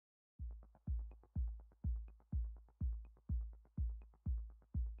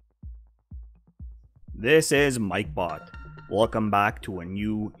This is MikeBot. Welcome back to a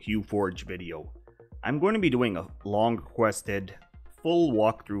new HueForge video. I'm going to be doing a long requested full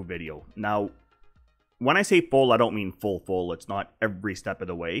walkthrough video. Now, when I say full, I don't mean full. It's not every step of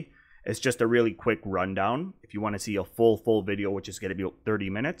the way. It's just a really quick rundown. If you want to see a full video, which is going to be about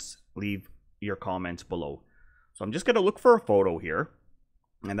 30 minutes, leave your comments below. So I'm just going to look for a photo here.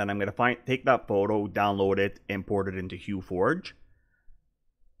 And then I'm going to take that photo, download it, import it into HueForge.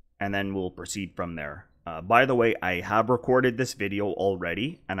 And then we'll proceed from there. By the way, I have recorded this video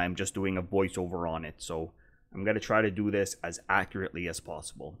already, and I'm just doing a voiceover on it. So I'm going to try to do this as accurately as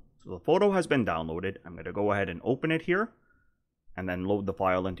possible. So the photo has been downloaded. I'm going to go ahead and open it here, and then load the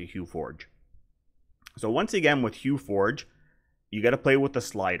file into HueForge. So once again, with HueForge, you got to play with the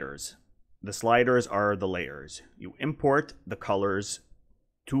sliders. The sliders are the layers. You import the colors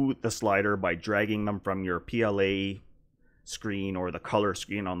to the slider by dragging them from your PLA screen or the color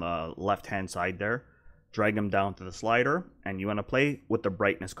screen on the left hand side there. Drag them down to the slider, and you want to play with the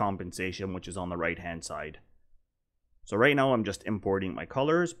brightness compensation, which is on the right hand side. So right now I'm just importing my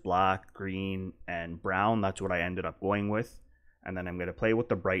colors, black, green, and brown. That's what I ended up going with. And then I'm going to play with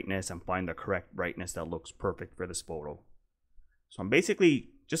the brightness and find the correct brightness that looks perfect for this photo. So I'm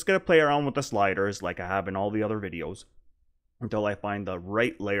basically just going to play around with the sliders like I have in all the other videos until I find the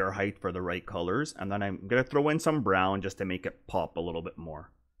right layer height for the right colors, and then I'm going to throw in some brown just to make it pop a little bit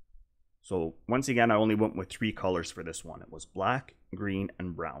more. So once again, I only went with 3 colors for this one. It was black, green,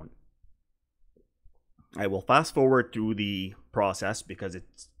 and brown. I will fast forward through the process because it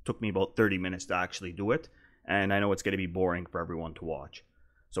took me about 30 minutes to actually do it, and I know it's going to be boring for everyone to watch.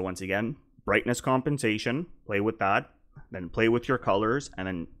 So once again, brightness compensation, play with that, then play with your colors, and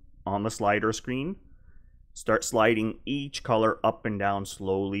then on the slider screen, start sliding each color up and down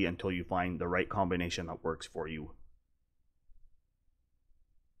slowly until you find the right combination that works for you.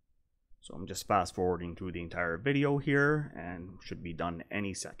 So I'm just fast forwarding through the entire video here and should be done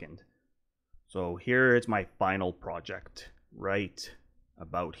any second. So here is my final project right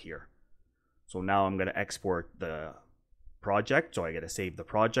about here. So now I'm going to export the project. So I got to save the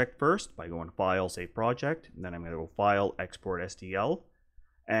project first by going File, Save Project. And then I'm going to go File, Export STL.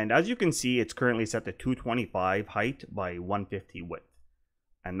 And as you can see, it's currently set to 225 height by 150 width.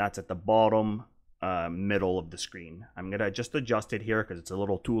 And that's at the bottom middle of the screen. I'm going to just adjust it here because it's a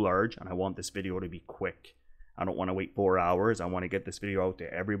little too large and I want this video to be quick. I don't want to wait 4 hours. I want to get this video out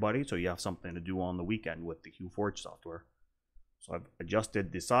to everybody so you have something to do on the weekend with the HueForge software. So I've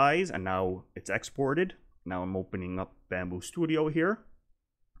adjusted the size and now it's exported. Now I'm opening up Bambu Studio here.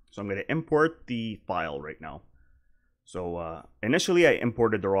 So I'm going to import the file right now. So initially I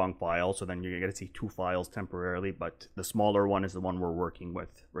imported the wrong file, so then you're going to see 2 files temporarily, but the smaller one is the one we're working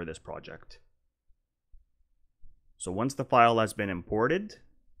with for this project. So once the file has been imported,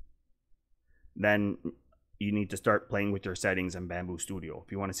 then you need to start playing with your settings in Bambu Studio.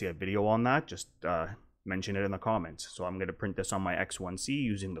 If you want to see a video on that, just mention it in the comments. So I'm going to print this on my X1C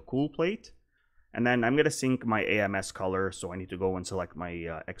using the cool plate. And then I'm going to sync my AMS color, so I need to go and select my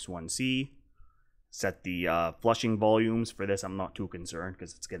X1C. Set the flushing volumes. For this, I'm not too concerned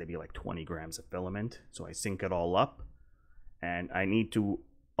because it's going to be like 20 grams of filament. So I sync it all up. And I need to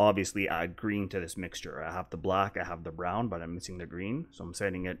obviously add green to this mixture. I have the black, I have the brown, but I'm missing the green. So I'm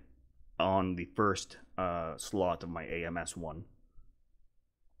setting it on the first slot of my AMS one.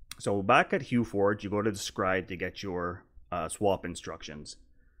 So back at HueForge, you go to Describe to get your swap instructions.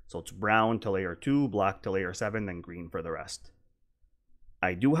 So it's brown to layer 2, black to layer 7, then green for the rest.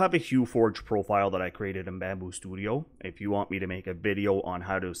 I do have a HueForge profile that I created in Bambu Studio. If you want me to make a video on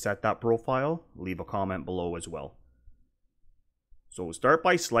how to set that profile, leave a comment below as well. So start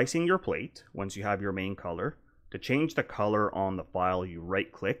by slicing your plate once you have your main color. To change the color on the file, you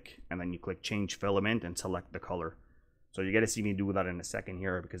right click and then you click Change Filament and select the color. So you're going to see me do that in a second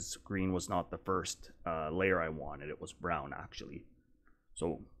here because green was not the first layer I wanted. It was brown actually.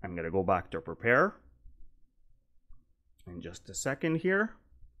 So I'm going to go back to Prepare in just a second here,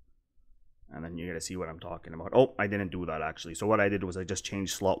 and then you're going to see what I'm talking about. Oh, I didn't do that actually. So what I did was I just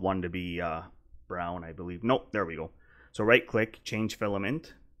changed slot 1 to be brown, I believe. Nope, there we go. So right click, change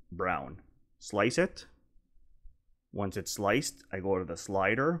filament, brown, slice it. Once it's sliced, I go to the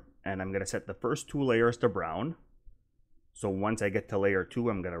slider and I'm going to set the first 2 layers to brown. So once I get to layer 2,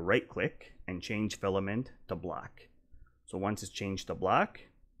 I'm going to right click and change filament to black. So once it's changed to black,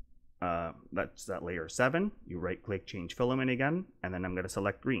 that's that layer 7. You right click, change filament again, and then I'm going to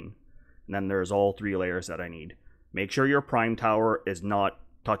select green. And then there's all 3 layers that I need. Make sure your prime tower is not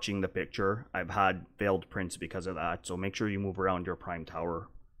touching the picture. I've had failed prints because of that, so make sure you move around your prime tower.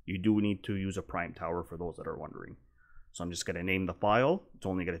 You do need to use a prime tower for those that are wondering. So I'm just going to name the file. It's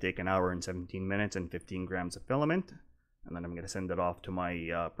only going to take an hour and 17 minutes and 15 grams of filament. And then I'm going to send it off to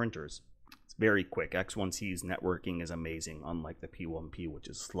my printers. It's very quick. X1C's networking is amazing, unlike the P1P, which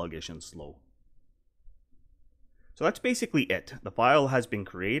is sluggish and slow. So that's basically it. The file has been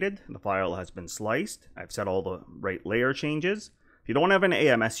created. The file has been sliced. I've set all the right layer changes. If you don't have an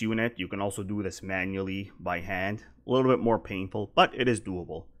AMS unit, you can also do this manually by hand. A little bit more painful, but it is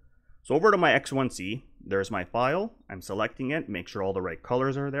doable. So over to my X1C, there's my file. I'm selecting it, make sure all the right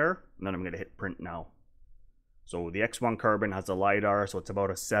colors are there, and then I'm going to hit print now. So the X1 Carbon has a LiDAR, so it's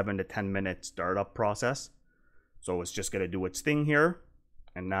about a 7 to 10 minute startup process. So it's just going to do its thing here.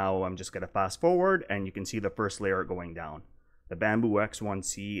 And now I'm just going to fast forward, and you can see the first layer going down. The Bambu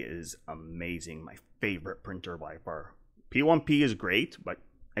X1C is amazing, my favorite printer by far. P1P is great, but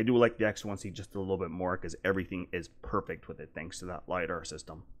I do like the X1C just a little bit more because everything is perfect with it thanks to that LiDAR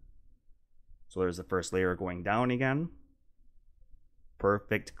system. So there's the first layer going down again.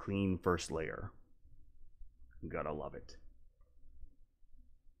 Perfect, clean first layer. Gotta love it.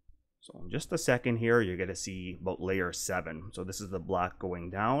 So in just a second here, you're going to see about layer 7. So this is the black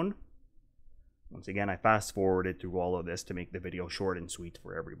going down. Once again, I fast forwarded through all of this to make the video short and sweet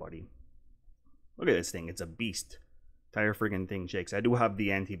for everybody. Look at this thing, it's a beast. Entire friggin' thing shakes. I do have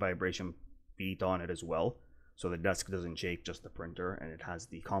the anti-vibration feet on it as well. So the desk doesn't shake, just the printer, and it has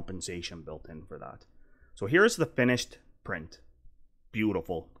the compensation built in for that. So here's the finished print.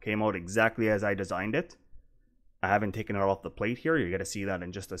 Beautiful. Came out exactly as I designed it. I haven't taken it off the plate here. You're going to see that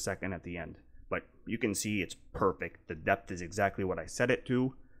in just a second at the end. But you can see it's perfect. The depth is exactly what I set it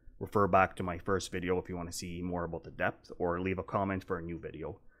to. Refer back to my first video if you want to see more about the depth, or leave a comment for a new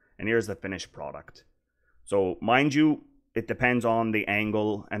video. And here's the finished product. So mind you, it depends on the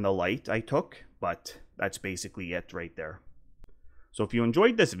angle and the light I took, but that's basically it right there. So if you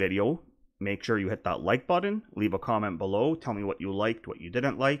enjoyed this video, make sure you hit that like button, leave a comment below, tell me what you liked, what you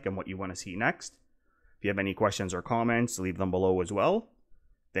didn't like, and what you want to see next. If you have any questions or comments, leave them below as well.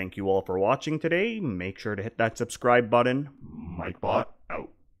 Thank you all for watching today. Make sure to hit that subscribe button. MikeBot.